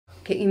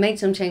Kit, you made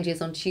some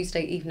changes on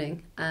Tuesday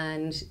evening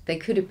and they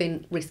could have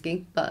been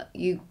risky, but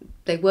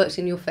they worked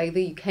in your favour.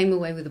 You came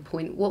away with a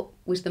point. What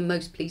was the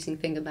most pleasing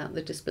thing about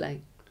the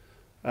display?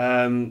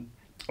 I mean,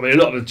 a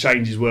lot of the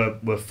changes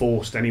were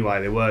forced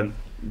anyway. They weren't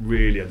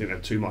really, I think, they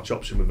had too much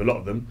option with a lot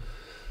of them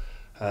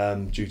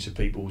due to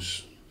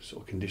people's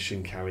sort of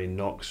condition, carrying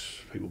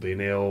knocks, people being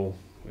ill,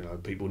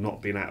 people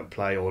not being able to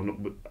play, or not,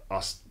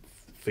 us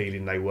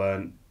feeling they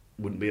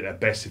wouldn't be at their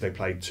best if they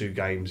played 2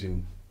 games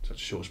in such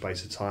a short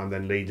space of time,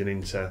 then leading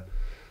into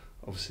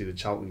obviously the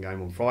Charlton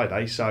game on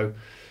Friday. So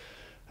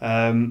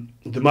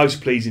the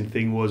most pleasing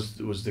thing was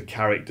the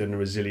character and the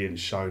resilience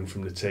shown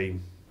from the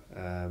team,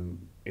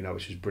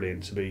 which was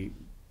brilliant to be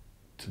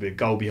a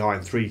goal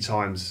behind 3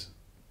 times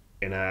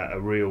in a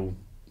real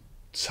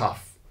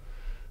tough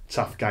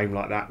game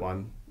like that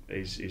one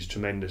is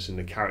tremendous, and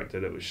the character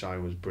that was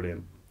shown was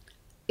brilliant.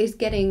 Is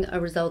getting a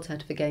result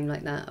out of a game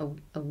like that,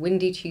 a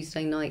windy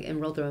Tuesday night in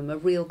Rotherham, a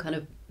real kind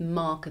of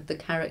mark of the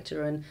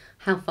character and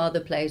how far the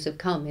players have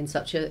come in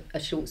such a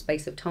short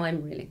space of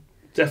time, really?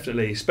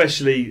 Definitely,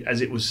 especially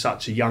as it was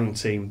such a young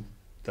team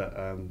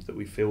that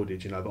we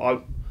fielded,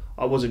 But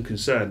I wasn't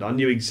concerned. I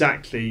knew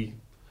exactly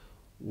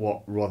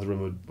what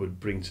Rotherham would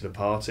bring to the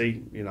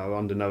party.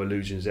 Under no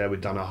illusions there.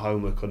 We'd done our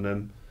homework on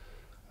them.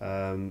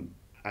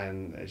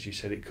 And as you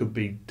said, it could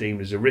be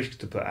deemed as a risk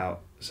to put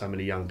out so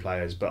many young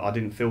players, but I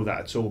didn't feel that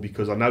at all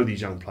because I know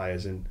these young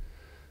players, and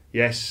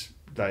yes,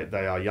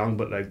 they are young,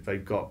 but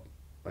they've got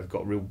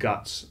real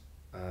guts,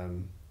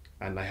 and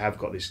they have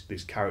got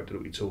this character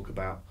that we talk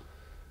about.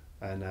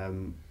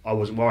 And I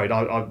wasn't worried.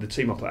 The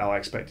team I put out, I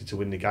expected to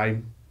win the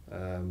game.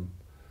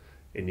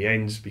 In the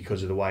end,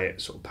 because of the way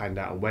it sort of panned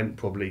out and went,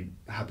 probably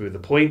happy with the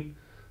point,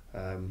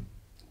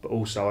 but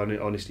also I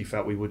honestly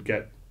felt we'd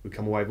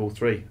come away with all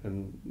 3,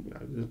 and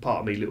there's a part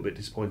of me a little bit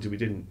disappointed we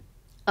didn't.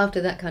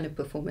 After that kind of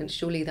performance,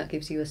 surely that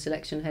gives you a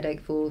selection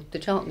headache for the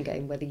Charlton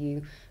game, whether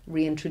you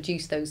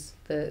reintroduce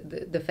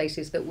the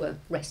faces that were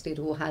rested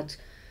or had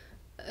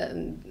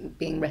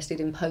being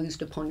rested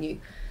imposed upon you.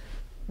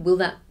 Will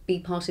that be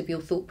part of your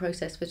thought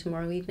process for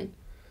tomorrow evening?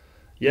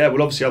 Yeah,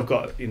 well, obviously I've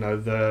got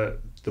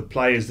the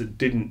players that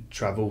didn't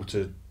travel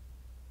to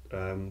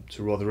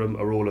Rotherham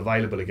are all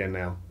available again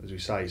now, as we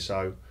say.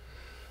 So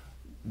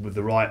with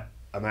the right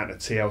amount of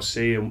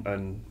TLC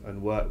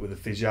and work with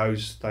the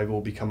physios, they've all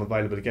become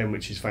available again,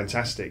 which is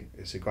fantastic.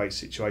 It's a great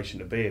situation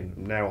to be in.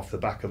 I'm now off the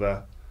back of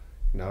a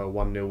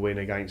 1-0 win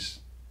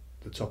against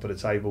the top of the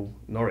table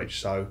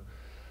Norwich. So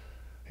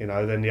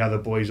then the other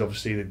boys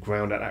obviously they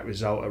ground out that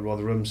result at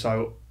Rotherham.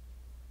 So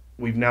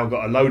we've now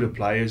got a load of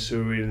players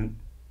who are in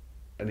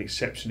an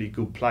exceptionally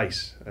good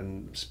place,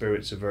 and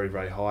spirits are very,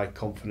 very high.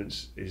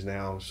 Confidence is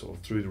now sort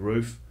of through the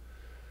roof.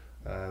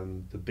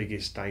 The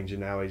biggest danger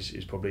now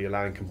is probably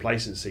allowing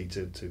complacency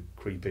to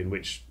creep in,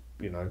 which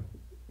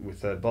we're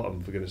third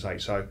bottom, for goodness sake.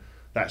 So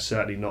that's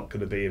certainly not going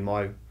to be in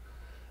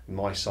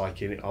my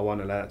psyche. I won't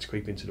allow that to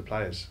creep into the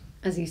players.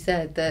 As you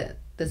said, that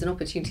there's an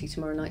opportunity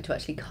tomorrow night to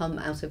actually come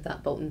out of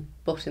that bottom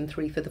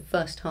 3 for the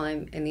first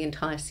time in the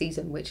entire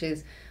season, which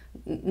is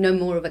no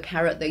more of a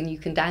carrot than you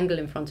can dangle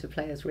in front of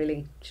players,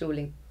 really,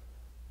 surely.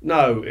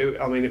 No,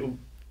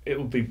 it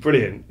would be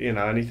brilliant,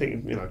 and you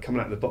think, coming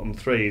out of the bottom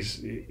 3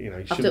 is,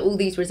 after all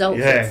these results,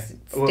 it's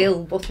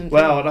still bottom 3.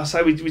 Well, and I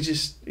say we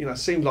just, it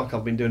seems like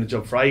I've been doing the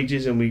job for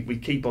ages, and we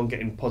keep on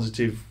getting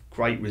positive,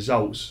 great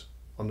results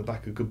on the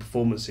back of good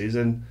performances,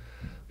 and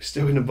we're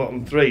still in the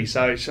bottom 3.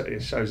 So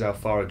it shows how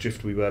far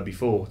adrift we were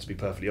before, to be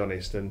perfectly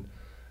honest, and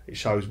it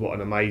shows what an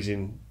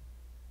amazing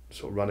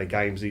sort of run of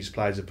games these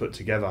players have put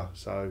together.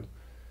 So,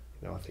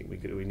 I think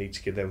we need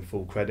to give them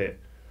full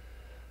credit.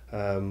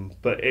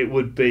 But it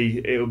would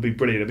be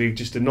brilliant. It'd be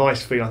just a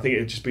nice feeling. I think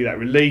it'd just be that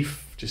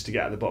relief just to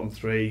get out of the bottom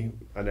 3,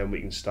 and then we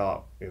can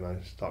start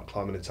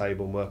climbing the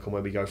table and work on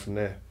where we go from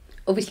there.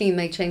 Obviously, you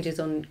made changes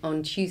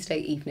on Tuesday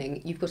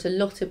evening. You've got a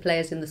lot of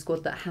players in the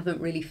squad that haven't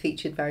really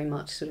featured very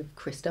much. Sort of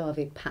Chris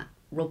David, Pat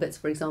Roberts,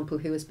 for example,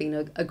 who has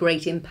been a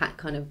great impact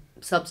kind of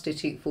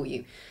substitute for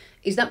you.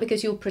 Is that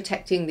because you're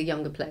protecting the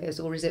younger players,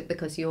 or is it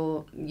because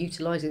you're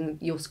utilising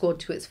your squad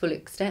to its full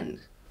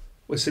extent?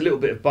 Well, it's a little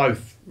bit of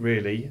both,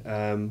 really.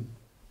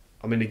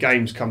 The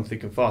games come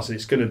thick and fast, and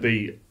it's going to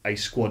be a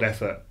squad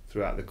effort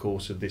throughout the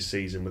course of this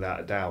season, without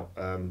a doubt.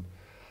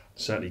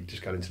 Certainly,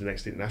 just going into the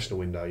next international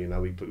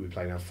window, we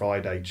play now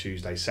Friday,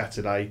 Tuesday,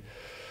 Saturday,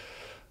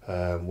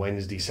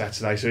 Wednesday,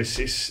 Saturday. So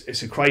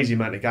it's a crazy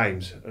amount of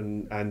games,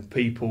 and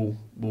people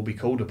will be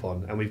called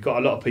upon, and we've got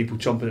a lot of people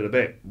chomping at the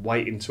bit,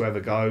 waiting to ever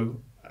go.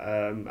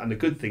 And the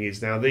good thing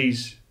is now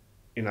these,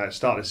 at the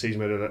start of the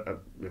season, we had a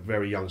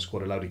very young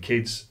squad, a load of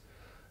kids.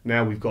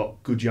 Now we've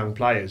got good young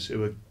players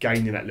who are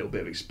gaining that little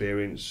bit of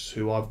experience,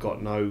 who I've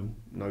got no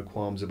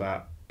qualms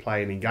about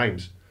playing in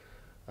games.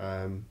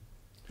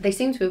 They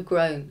seem to have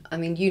grown.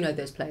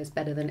 Those players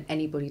better than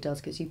anybody does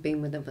because you've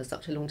been with them for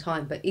such a long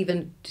time. But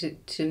even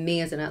to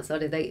me as an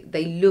outsider,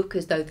 they look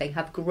as though they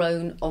have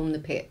grown on the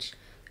pitch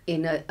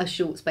in a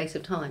short space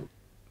of time.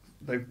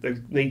 They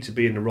need to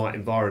be in the right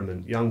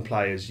environment. Young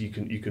players, you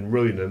can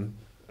ruin them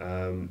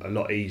a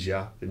lot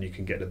easier than you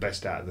can get the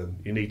best out of them.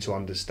 You need to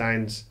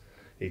understand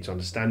You need to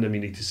understand them.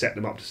 You need to set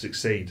them up to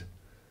succeed.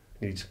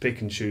 You need to pick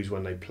and choose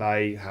when they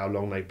play, how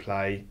long they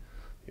play,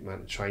 the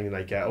amount of training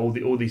they get. All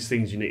these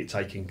things you need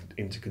to take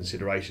into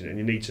consideration, and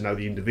you need to know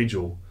the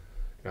individual.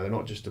 You know, they're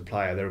not just a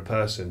player; they're a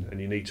person, and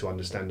you need to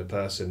understand the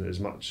person as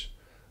much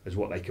as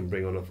what they can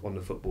bring on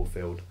the football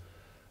field.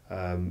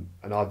 And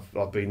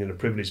I've been in a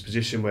privileged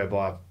position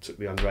whereby I took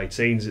the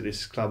under-18s at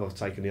this club. I've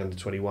taken the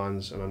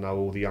under-21s, and I know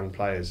all the young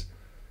players.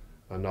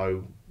 I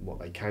know what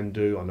they can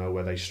do. I know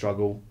where they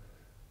struggle,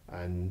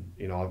 and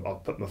you know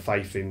I've put my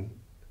faith in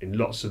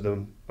lots of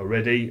them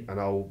already, and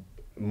I'll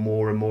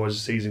more and more as the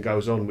season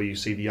goes on, where you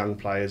see the young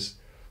players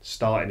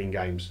starting in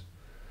games.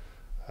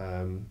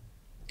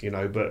 You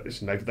know, but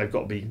listen, they've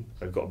got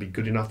to be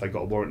good enough. They've got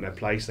to warrant their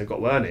place. They've got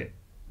to earn it.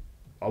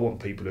 I want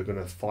people who are going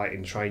to fight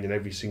in training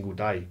every single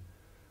day,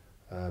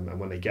 and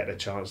when they get a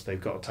chance, they've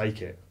got to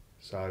take it.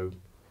 So,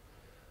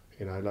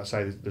 you know, like I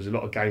say, there's a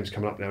lot of games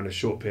coming up now in a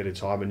short period of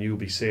time, and you'll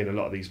be seeing a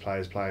lot of these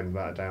players playing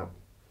without a doubt.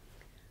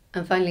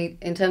 And finally,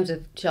 in terms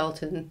of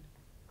Charlton,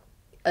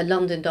 a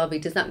London derby,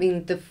 does that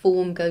mean the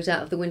form goes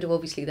out of the window?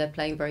 Obviously, they're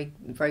playing very,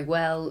 very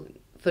well.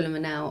 Fulham are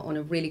now on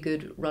a really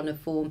good run of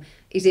form.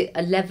 Is it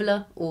a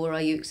leveller, or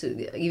are you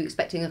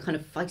expecting a kind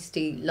of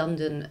feisty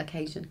London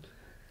occasion?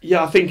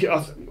 Yeah, I think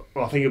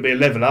it'll be a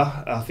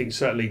leveller. I think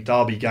certainly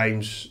derby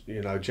games,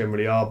 you know,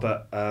 generally are,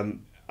 but I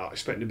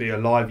expect it to be a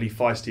lively,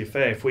 feisty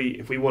affair. If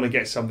we want to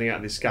get something out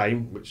of this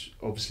game, which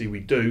obviously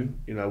we do,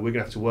 you know, we're going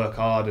to have to work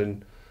hard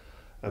and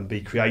be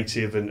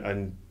creative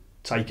and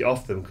take it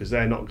off them, because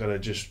they're not going to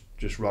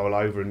just roll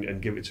over and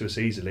give it to us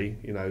easily.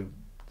 You know,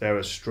 they're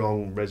a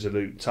strong,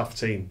 resolute, tough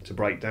team to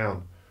break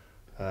down.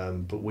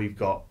 But we've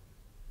got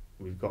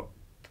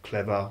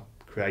clever,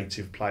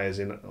 creative players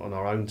on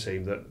our own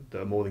team that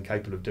are more than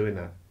capable of doing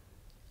that.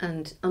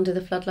 And under the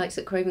floodlights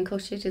at Craven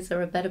Cottage, is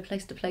there a better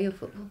place to play your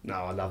football? No,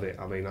 I love it.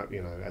 I mean,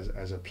 you know,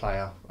 as a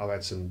player, I've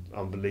had some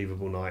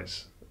unbelievable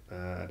nights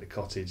at the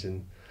Cottage,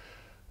 and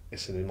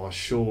listen, in my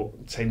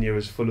short tenure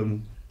as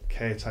Fulham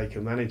caretaker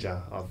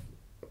manager,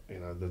 you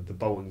know, the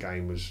Bolton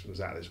game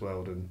was out of this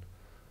world, and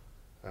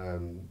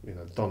you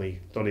know, Donny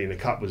in the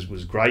cup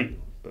was great,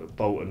 but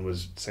Bolton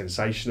was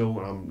sensational,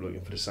 and I'm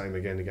looking for the same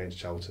again against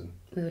Charlton.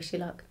 We wish you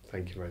luck.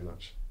 Thank you very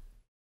much.